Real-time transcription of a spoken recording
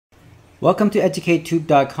Welcome to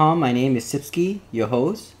EducateTube.com. My name is Sipsky, your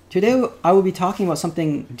host. Today I will be talking about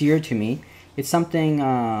something dear to me. It's something,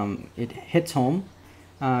 it hits home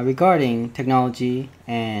regarding technology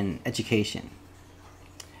and education.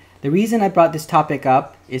 The reason I brought this topic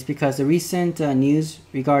up is because the recent news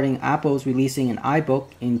regarding Apple's releasing an iBook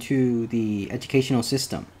into the educational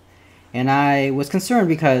system. And I was concerned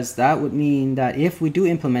because that would mean that if we do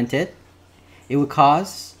implement it, it would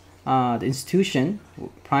cause the institution,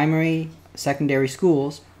 primary, secondary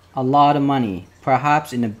schools, a lot of money,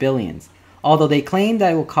 perhaps in the billions. Although they claim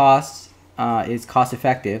that it will is cost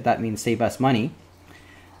effective, that means save us money.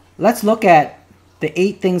 Let's look at the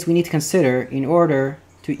 8 things we need to consider in order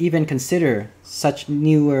to even consider such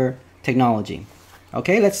newer technology.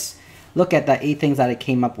 Okay, let's look at the 8 things that I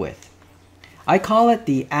came up with. I call it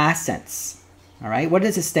the ASCENTs. All right, what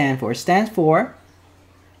does it stand for? It stands for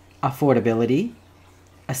affordability,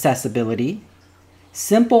 accessibility,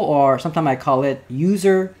 simple, or sometimes I call it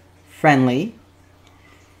user-friendly,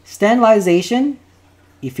 standardization,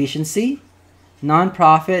 efficiency,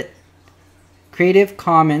 nonprofit, Creative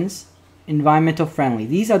Commons, environmental friendly.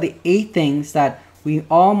 These are the 8 things that we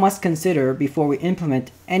all must consider before we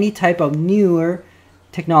implement any type of newer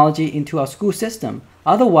technology into our school system.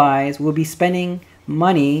 Otherwise, we'll be spending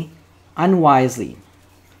money unwisely.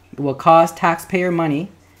 It will cost taxpayer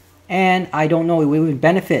money, and I don't know, it will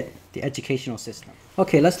benefit the educational system.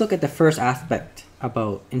 Okay, let's look at the first aspect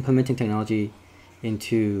about implementing technology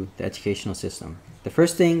into the educational system. The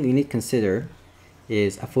first thing you need to consider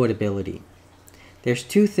is affordability. There's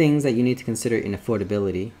 2 things that you need to consider in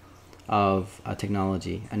affordability of a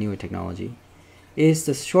technology, a newer technology, is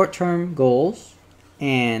the short-term goals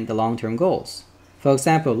and the long-term goals. For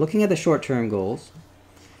example, looking at the short-term goals,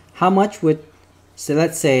 how much would, so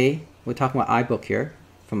let's say, we're talking about iBook here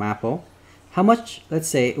from Apple, how much, let's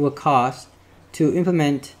say, it would cost to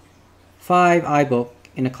implement 5 iBook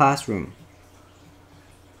in a classroom?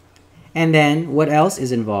 And then what else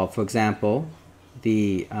is involved? For example,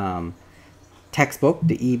 the textbook,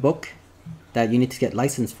 the ebook that you need to get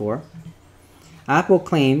licensed for. Apple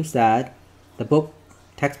claims that the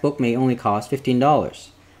textbook may only cost $15.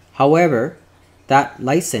 However, that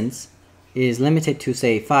license is limited to,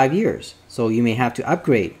 say, 5 years. So you may have to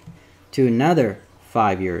upgrade to another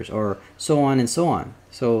 5 years, or so on and so on.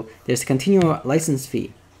 So there's a continual license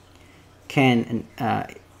fee. Can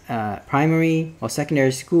primary or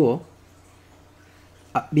secondary school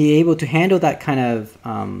be able to handle that kind of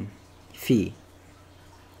fee?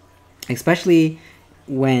 Especially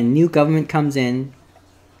when new government comes in,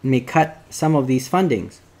 may cut some of these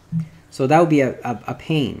fundings. So that would be a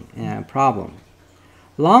pain and a problem.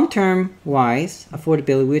 Long-term wise,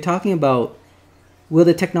 affordability, we're talking about, will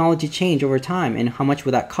the technology change over time and how much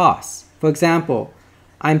will that cost? For example,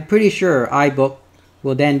 I'm pretty sure iBook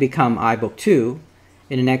will then become iBook 2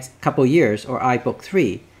 in the next couple years, or iBook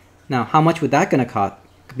 3. Now, how much would that going to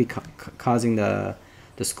be causing the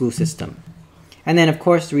school system? And then, of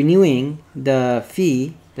course, renewing the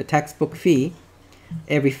fee, the textbook fee,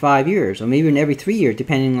 every 5 years, or maybe even every 3 years,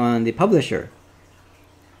 depending on the publisher.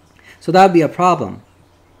 So that would be a problem.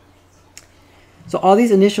 So all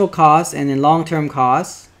these initial costs and then long-term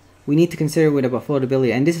costs, we need to consider with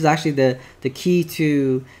affordability. And this is actually the key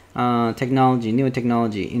to technology, new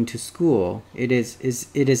technology into school. Is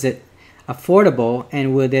it affordable,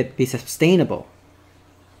 and will it be sustainable?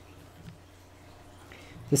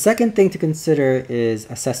 The second thing to consider is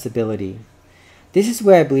accessibility. This is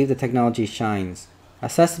where I believe the technology shines.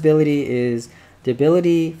 Accessibility is the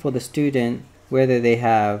ability for the student, whether they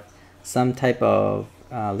have some type of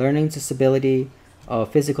learning disability or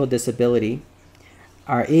physical disability,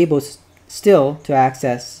 are able still to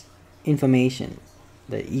access information,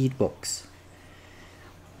 the e-books.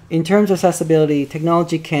 In terms of accessibility,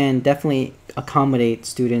 technology can definitely accommodate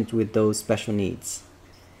students with those special needs.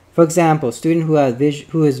 For example, a student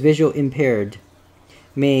who is visual impaired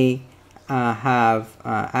may have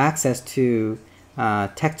access to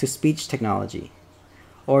text-to-speech technology,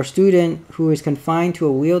 or a student who is confined to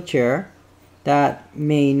a wheelchair that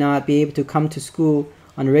may not be able to come to school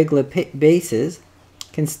on a regular basis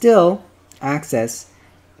can still access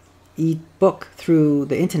e-book through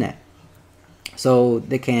the internet. So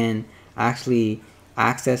they can actually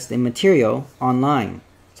access the material online.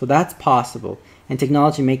 So that's possible, and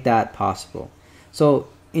technology make that possible. So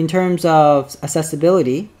in terms of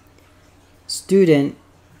accessibility, student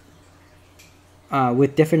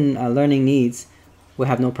with different learning needs will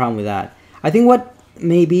have no problem with that. I think what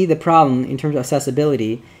may be the problem in terms of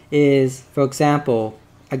accessibility is, for example,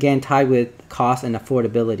 again tied with cost and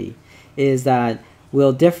affordability, is that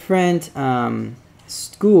will different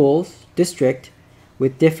schools, district,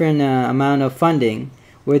 with different amount of funding,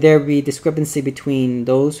 will there be discrepancy between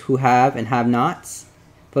those who have and have nots?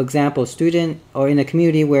 For example, student or in a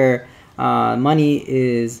community where money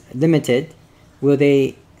is limited, will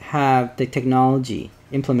they have the technology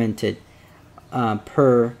implemented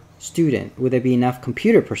per student? Will there be enough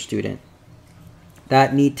computer per student?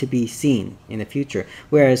 That need to be seen in the future.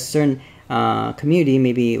 Whereas certain community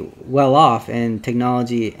may be well off and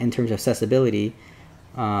technology in terms of accessibility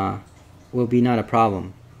will be not a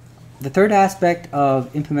problem. The third aspect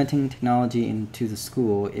of implementing technology into the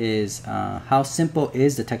school is how simple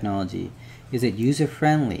is the technology? Is it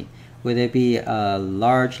user-friendly? Will there be a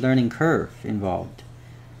large learning curve involved?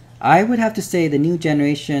 I would have to say the new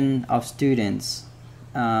generation of students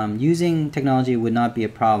using technology would not be a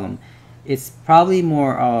problem. It's probably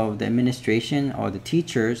more of the administration or the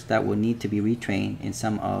teachers that will need to be retrained in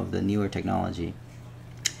some of the newer technology.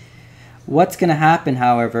 What's going to happen,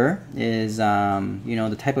 however, is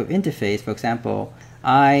the type of interface. For example,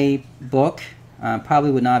 iBook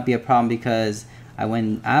probably would not be a problem because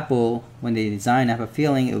when they design, I have a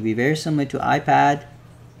feeling it would be very similar to iPad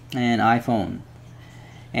and iPhone.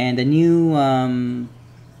 And the new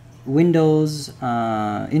Windows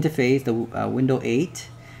interface, the Windows 8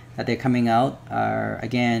 that they're coming out, are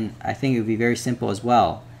again, I think it would be very simple as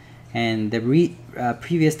well. And the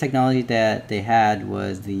previous technology that they had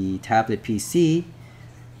was the tablet PC,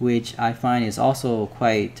 which I find is also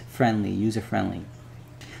quite friendly, user-friendly.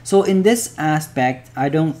 So in this aspect, I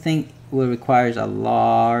don't think it requires a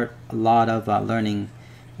lot of learning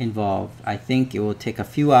involved. I think it will take a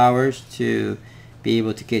few hours to be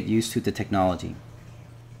able to get used to the technology.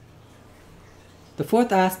 The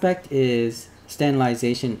fourth aspect is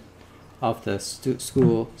standardization of the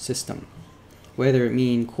school system, whether it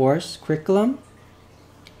mean course curriculum,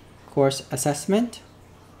 course assessment,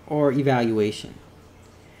 or evaluation.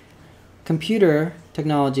 Computer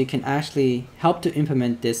technology can actually help to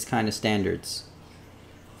implement this kind of standards.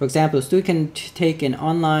 For example, a student can take an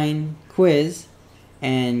online quiz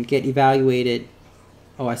and get evaluated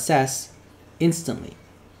or assessed instantly.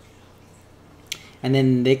 And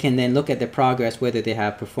then they can then look at their progress, whether they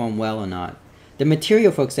have performed well or not. The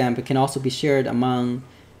material, for example, can also be shared among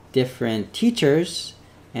different teachers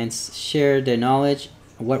and share their knowledge,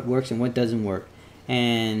 what works and what doesn't work.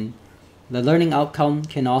 And the learning outcome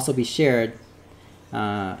can also be shared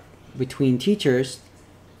between teachers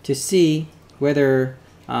to see whether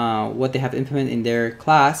what they have implemented in their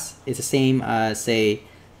class is the same as, say,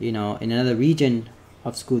 in another region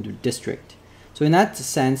of school district. So in that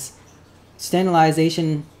sense,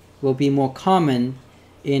 standardization will be more common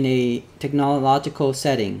in a technological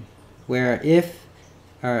setting, where if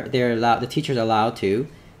the teachers are allowed to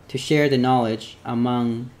share the knowledge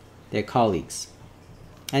among their colleagues.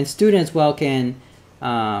 And students can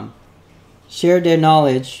share their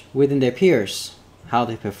knowledge within their peers, how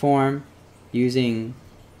they perform using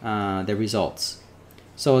the results.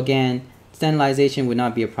 So again, standardization would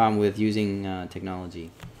not be a problem with using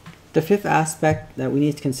technology. The fifth aspect that we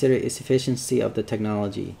need to consider is efficiency of the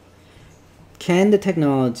technology. Can the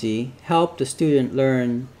technology help the student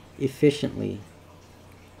learn efficiently?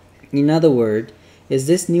 In other words, is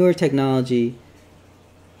this newer technology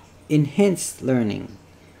enhance learning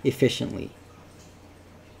efficiently?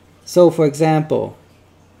 So for example,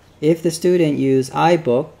 if the student use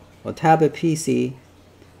iBook or tablet PC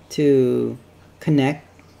to connect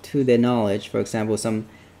to their knowledge, for example, some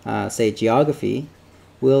say geography,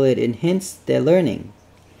 will it enhance their learning?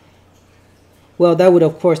 Well, that would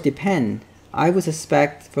of course depend. I would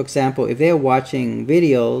suspect, for example, if they're watching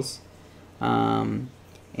videos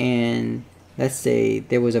and let's say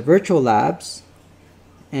there was a virtual labs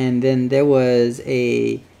and then there was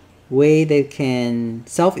a way they can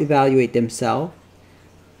self-evaluate themselves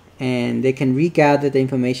and they can regather the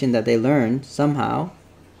information that they learned somehow,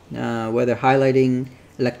 whether highlighting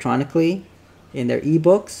electronically in their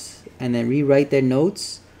ebooks and then rewrite their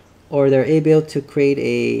notes, or they're able to create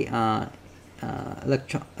a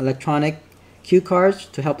electronic cue cards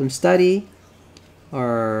to help them study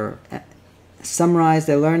or summarize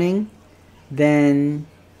their learning, then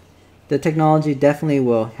the technology definitely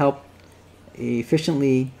will help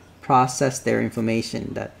efficiently process their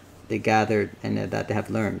information that they gathered and that they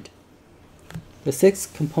have learned. The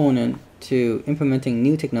sixth component to implementing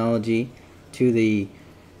new technology to the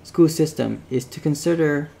school system is to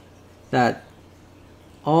consider that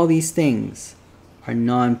all these things are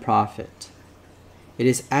non-profit. It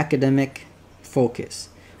is academic focus.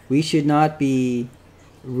 We should not be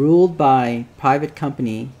ruled by private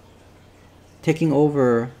company taking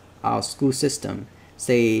over our school system,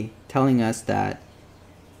 say telling us that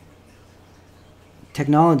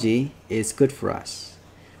technology is good for us.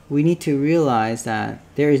 we need to realize that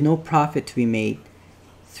there is no profit to be made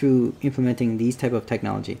through implementing these type of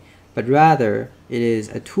technology, but rather it is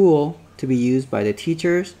a tool to be used by the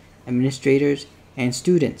teachers, administrators, and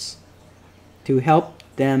students to help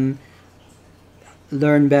them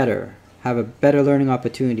learn better, have a better learning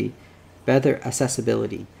opportunity, better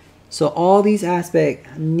accessibility. So all these aspects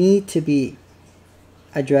need to be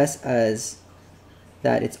addressed as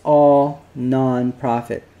that it's all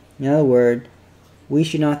non-profit. In other words, we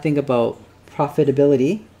should not think about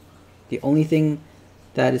profitability. The only thing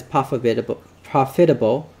that is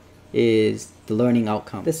profitable is the learning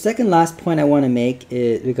outcome. The second last point I want to make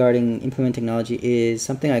is regarding implementing technology is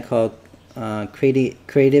something I call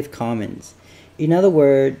Creative Commons. In other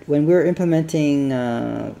words, when we're implementing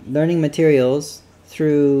learning materials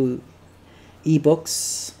through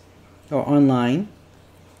ebooks or online,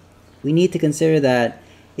 we need to consider that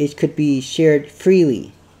it could be shared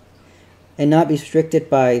freely and not be restricted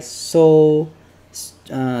by so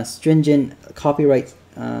stringent copyright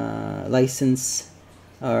license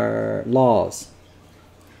or laws.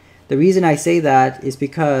 The reason I say that is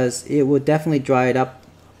because it would definitely dry up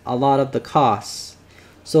a lot of the costs.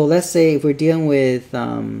 So let's say if we're dealing with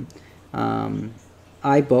iBook,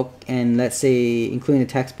 and let's say including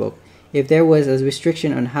the textbook, if there was a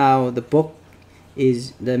restriction on how the book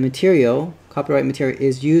is, the material, copyright material,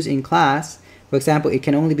 is used in class, for example, it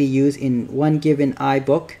can only be used in one given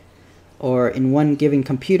iBook or in one given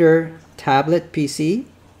computer, tablet, PC,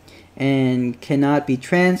 and cannot be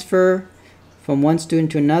transferred from one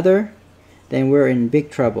student to another, then we're in big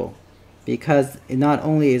trouble, because it not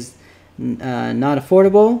only is not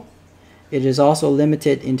affordable, it is also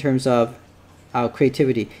limited in terms of our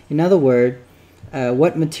creativity. In other words,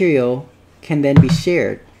 what material can then be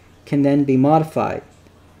shared, can then be modified.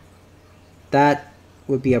 That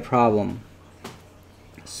would be a problem.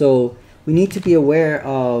 So we need to be aware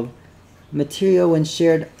of material when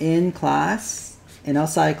shared in class and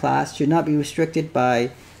outside class should not be restricted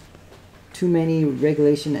by too many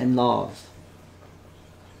regulations and laws.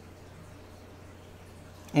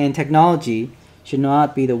 And technology should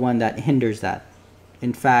not be the one that hinders that.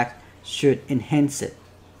 In fact, should enhance it.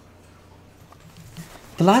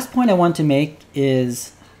 The last point I want to make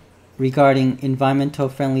is regarding environmental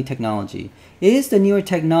friendly technology. Is the newer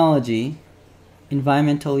technology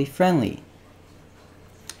environmentally friendly?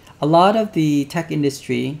 A lot of the tech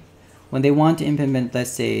industry, when they want to implement,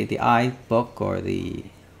 let's say, the iBook or the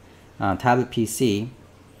tablet PC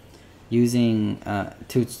using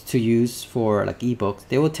to use for like ebooks,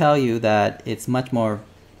 they will tell you that it's much more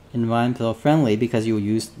environmental friendly because you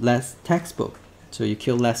use less textbook, so you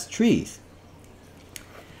kill less trees.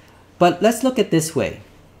 But let's look at this way.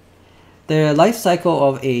 The life cycle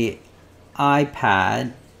of a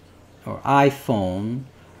iPad or iPhone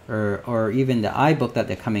or even the iBook that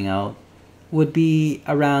they're coming out would be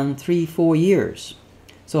around 3-4 years.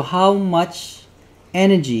 So how much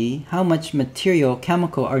energy, how much material,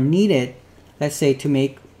 chemical are needed, let's say, to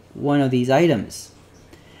make one of these items?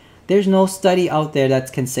 There's no study out there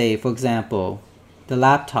that can say, for example, the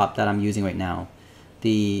laptop that I'm using right now,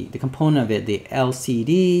 the component of it, the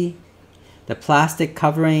LCD, the plastic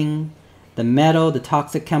covering, the metal, the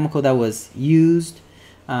toxic chemical that was used,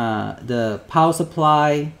 the power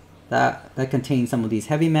supply that contains some of these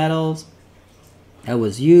heavy metals that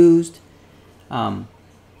was used.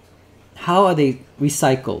 How are they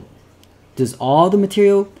recycled? Does all the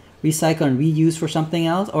material recycle and reuse for something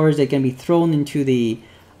else, or is it going to be thrown into the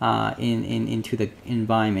into the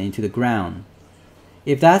environment, into the ground?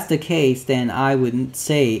 If that's the case, then I wouldn't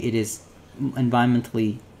say it is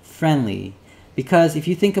environmentally friendly, because if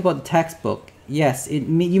you think about the textbook, yes,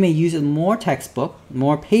 you may use more textbook,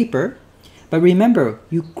 more paper, but remember,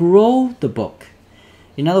 you grow the book.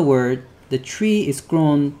 In other words, the tree is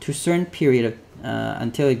grown to a certain period of,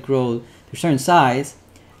 until it grows to a certain size,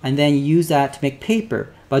 and then you use that to make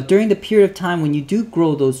paper. But during the period of time when you do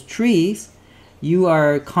grow those trees, you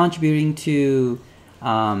are contributing to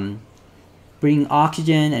bring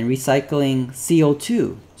oxygen and recycling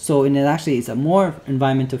CO2. So it actually is a more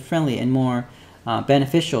environmental friendly and more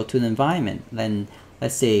beneficial to the environment than,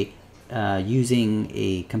 let's say, using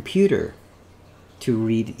a computer to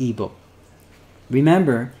read ebook.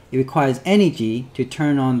 Remember, it requires energy to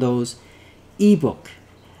turn on those ebook.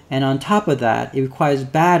 And on top of that, it requires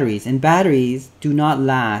batteries, and batteries do not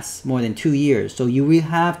last more than 2 years. So you will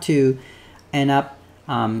have to end up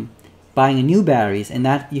buying a new batteries, and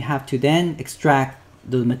that you have to then extract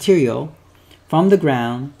the material from the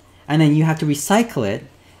ground, and then you have to recycle it.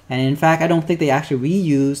 And in fact, I don't think they actually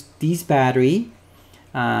reuse these battery.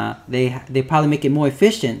 They probably make it more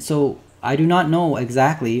efficient. So I do not know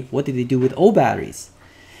exactly what did they do with old batteries.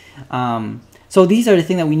 So these are the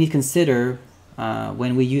things that we need to consider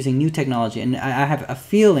when we're using new technology. And I have a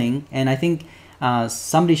feeling, and I think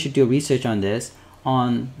somebody should do research on this,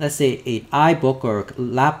 on, let's say, an iBook or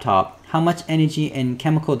laptop, how much energy and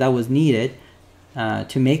chemical that was needed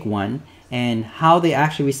to make one, and how they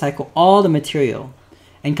actually recycle all the material,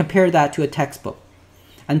 and compare that to a textbook.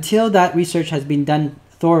 Until that research has been done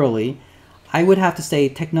thoroughly, I would have to say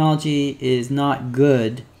technology is not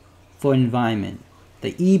good for environment.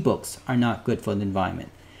 The e-books are not good for the environment.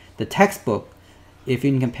 The textbook, if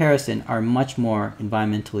in comparison, are much more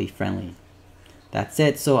environmentally friendly. That's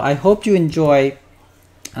it. So I hope you enjoy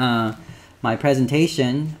my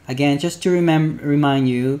presentation. Again, just to remind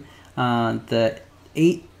you, the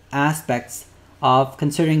 8 aspects of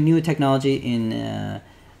considering new technology in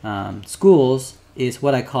schools is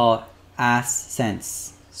what I call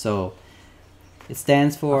ASCENTS. So it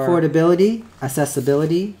stands for affordability,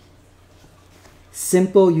 accessibility,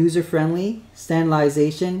 simple user-friendly,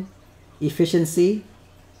 standardization, efficiency,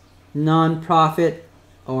 non-profit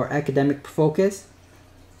or academic focus,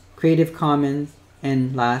 Creative Commons,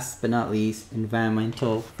 and last but not least,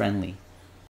 environmental friendly.